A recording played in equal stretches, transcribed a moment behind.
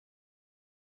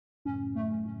In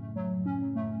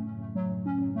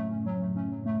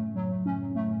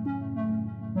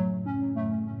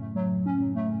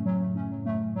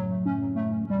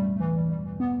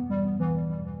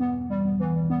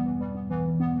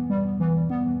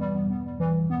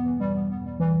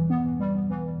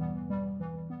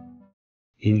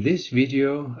this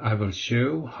video, I will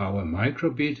show how a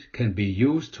microbit can be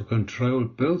used to control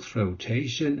both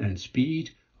rotation and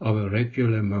speed of a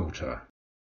regular motor.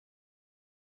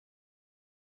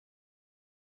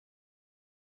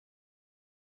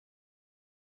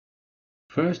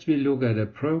 First, we look at a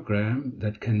program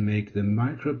that can make the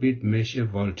microbit measure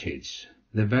voltage.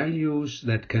 The values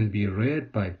that can be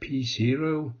read by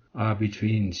P0 are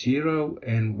between 0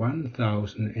 and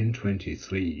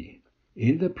 1023.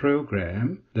 In the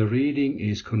program, the reading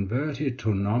is converted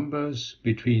to numbers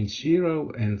between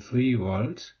 0 and 3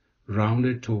 volts,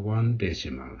 rounded to 1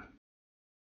 decimal.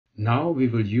 Now we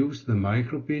will use the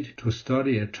microbit to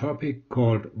study a topic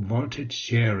called voltage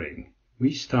sharing.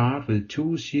 We start with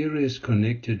two series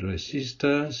connected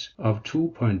resistors of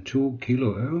 2.2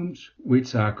 kiloohms,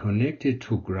 which are connected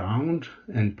to ground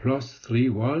and plus 3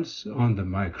 volts on the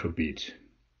microbit.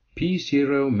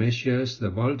 P0 measures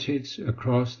the voltage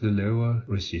across the lower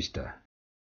resistor.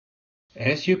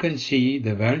 As you can see,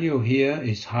 the value here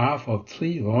is half of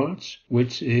 3 volts,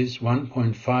 which is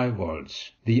 1.5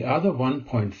 volts. The other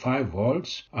 1.5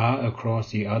 volts are across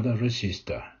the other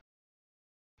resistor.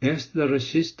 As the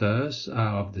resistors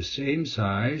are of the same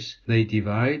size, they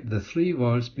divide the 3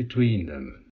 volts between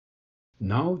them.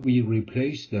 Now we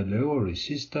replace the lower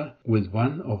resistor with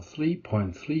one of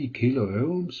 3.3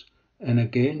 kiloohms and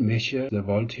again measure the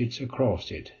voltage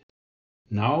across it.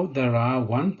 Now there are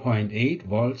 1.8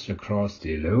 volts across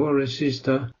the lower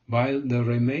resistor, while the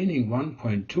remaining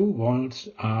 1.2 volts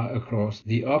are across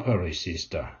the upper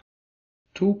resistor.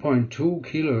 2.2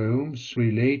 kiloohms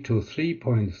relate to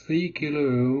 3.3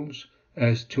 kiloohms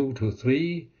as 2 to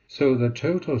 3, so the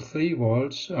total 3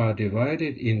 volts are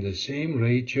divided in the same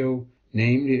ratio,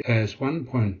 namely as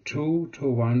 1.2 to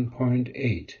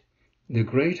 1.8. The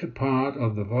greater part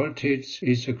of the voltage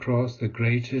is across the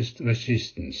greatest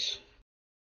resistance.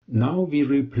 Now we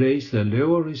replace the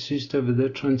lower resistor with a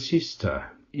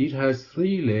transistor. It has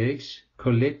 3 legs: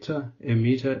 collector,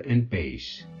 emitter and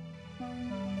base.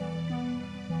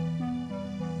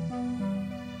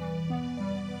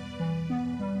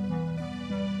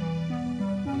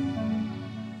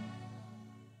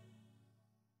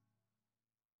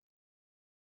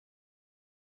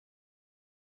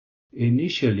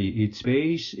 Initially, its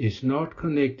base is not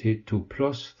connected to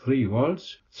plus 3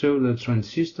 volts, so the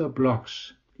transistor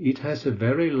blocks. It has a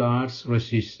very large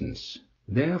resistance.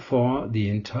 Therefore, the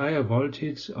entire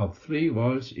voltage of 3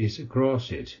 volts is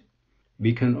across it.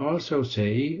 We can also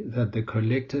say that the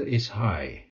collector is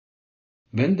high.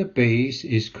 When the base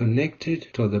is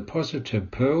connected to the positive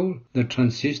pole, the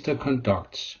transistor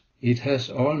conducts. It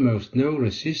has almost no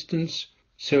resistance,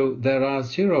 so there are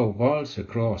 0 volts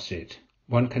across it.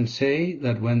 One can say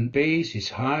that when base is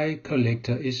high,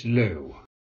 collector is low.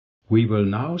 We will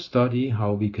now study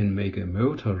how we can make a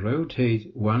motor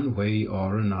rotate one way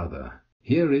or another.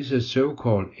 Here is a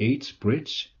so-called H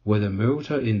bridge with a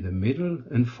motor in the middle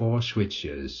and 4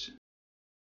 switches.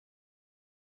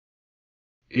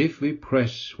 If we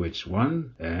press switch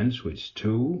 1 and switch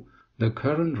 2, the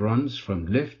current runs from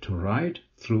left to right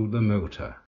through the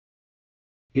motor.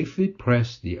 If we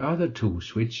press the other 2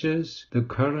 switches, the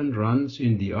current runs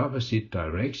in the opposite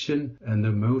direction and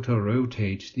the motor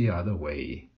rotates the other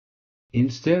way.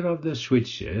 Instead of the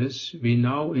switches, we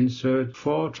now insert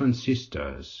 4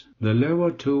 transistors. The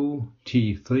lower 2,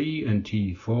 T3 and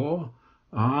T4,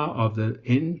 are of the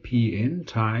NPN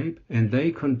type, and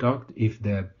they conduct if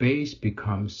their base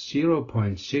becomes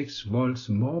 0.6 volts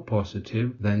more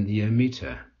positive than the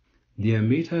emitter. The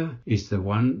emitter is the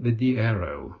one with the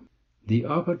arrow. The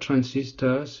upper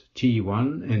transistors,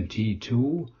 T1 and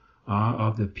T2, are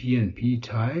of the PNP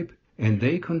type, and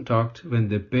they conduct when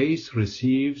the base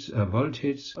receives a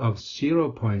voltage of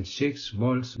 0.6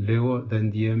 volts lower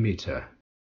than the emitter.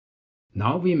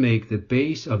 Now we make the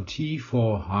base of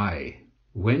T4 high.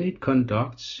 When it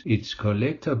conducts, its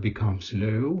collector becomes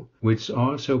low, which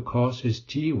also causes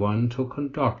T1 to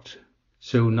conduct.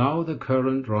 So now the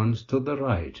current runs to the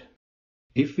right.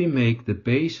 If we make the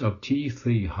base of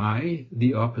T3 high,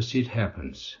 the opposite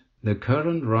happens. The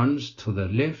current runs to the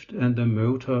left and the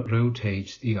motor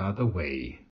rotates the other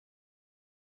way.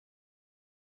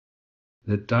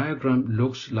 The diagram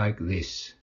looks like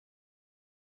this.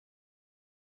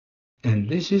 And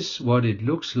this is what it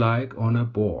looks like on a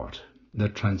board. The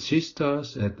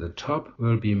transistors at the top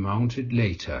will be mounted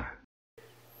later.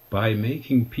 By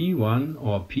making P1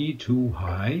 or P2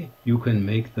 high, you can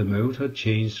make the motor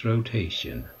change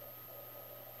rotation.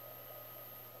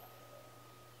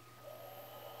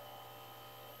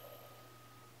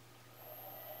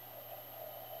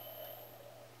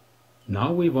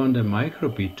 Now we want a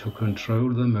microbit to control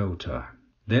the motor.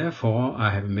 Therefore, I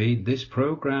have made this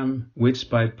program, which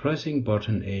by pressing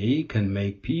button A can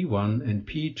make P1 and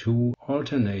P2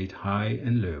 alternate high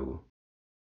and low.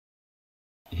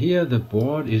 Here the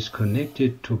board is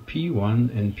connected to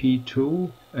P1 and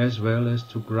P2 as well as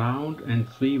to ground and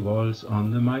 3 volts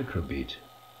on the microbit.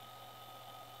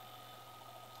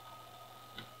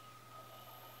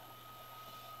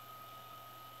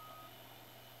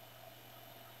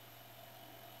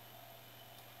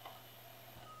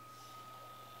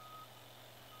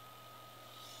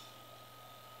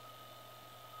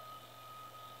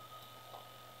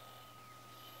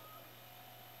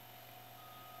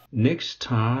 Next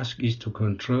task is to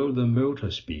control the motor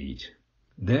speed.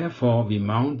 Therefore, we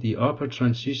mount the upper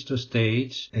transistor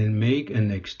stage and make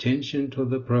an extension to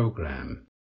the program.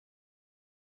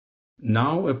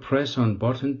 Now a press on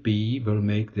button B will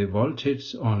make the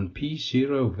voltage on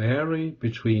P0 vary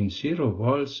between 0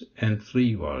 volts and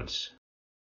 3 volts.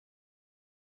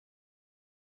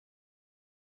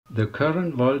 The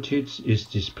current voltage is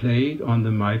displayed on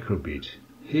the microbit.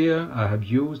 Here I have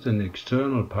used an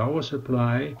external power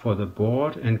supply for the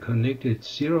board and connected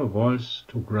 0 volts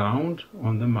to ground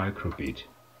on the microbit.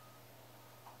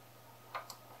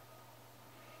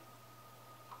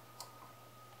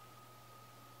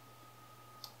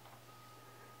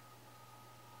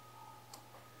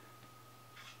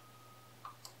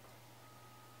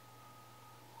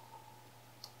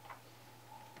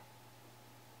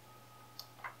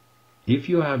 If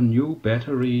you have new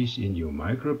batteries in your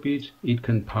microbit, it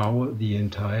can power the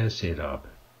entire setup.